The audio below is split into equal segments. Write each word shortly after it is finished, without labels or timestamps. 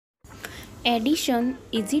Addition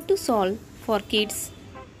easy to solve for kids.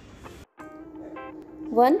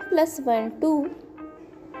 1 plus 1 2,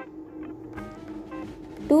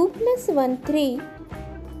 2 plus 1 3,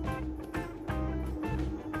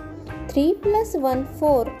 3 plus 1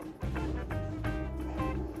 4,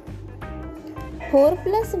 4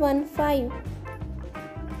 plus 1 5,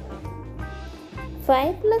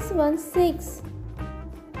 5 plus 1 6,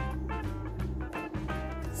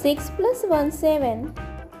 6 plus 1 7,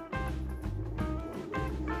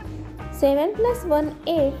 7 plus 1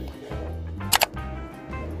 8,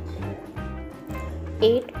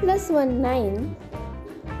 8 plus 1 9,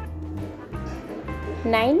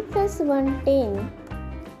 9 plus 1 10,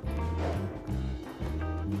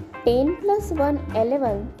 10 plus 1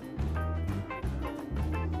 11,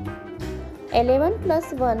 11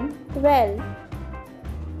 plus 1 12,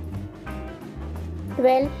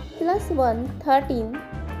 12 plus 1 13,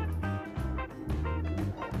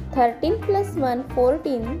 13 plus 1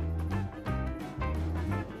 14,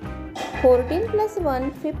 14 plus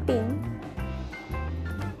 1 15,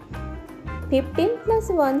 15 plus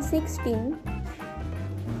 1 16,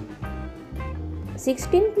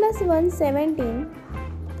 16 plus 1 17,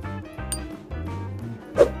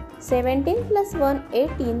 17 plus 1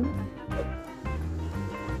 18,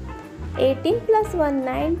 18 plus 1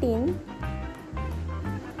 19,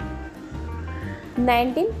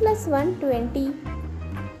 19 plus 1 20.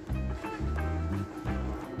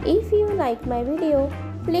 If you like my video,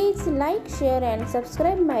 please like, share and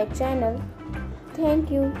subscribe my channel.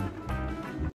 Thank you.